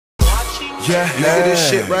Yeah, nigga, this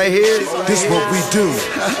shit right here. This what we do.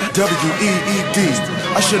 W-E-E-D.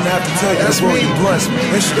 I shouldn't have to tell you That's to roll me. your blunts.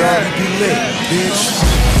 They should already be lit, bitch.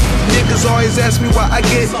 Niggas always ask me why I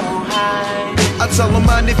get. I tell them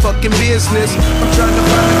mind their fucking business. I'm trying to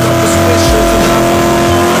find a couple swishers and I'm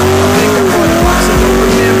thinking for the box I don't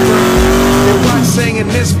remember. They watch singing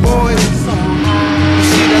this, boys. You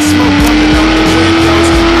see that smoke coming out the windows.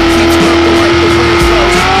 I keep smoking like the wind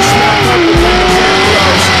blows. You smell purple when the wind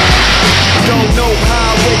blows. Don't know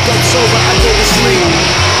how I wake up sober, I go to sleep.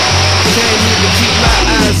 Can't even keep my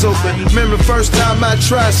eyes open. Remember first time I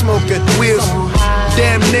tried smoking. Wheels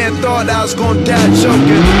damn near thought I was gonna die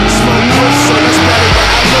choking. Smoke push, so that's better where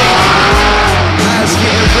I look. Eyes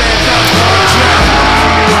getting red, now hard dry.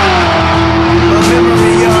 My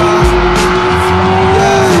memory, y'all.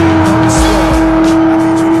 I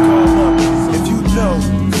need you to call up if you know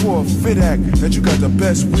for a fit act that you got the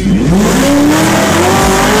best weed in the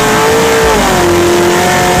world.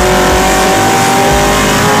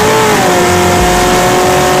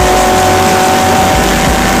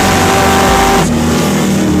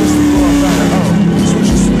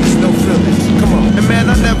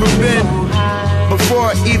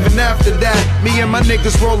 Before, even after that, me and my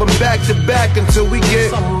niggas rolling back to back until we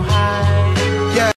get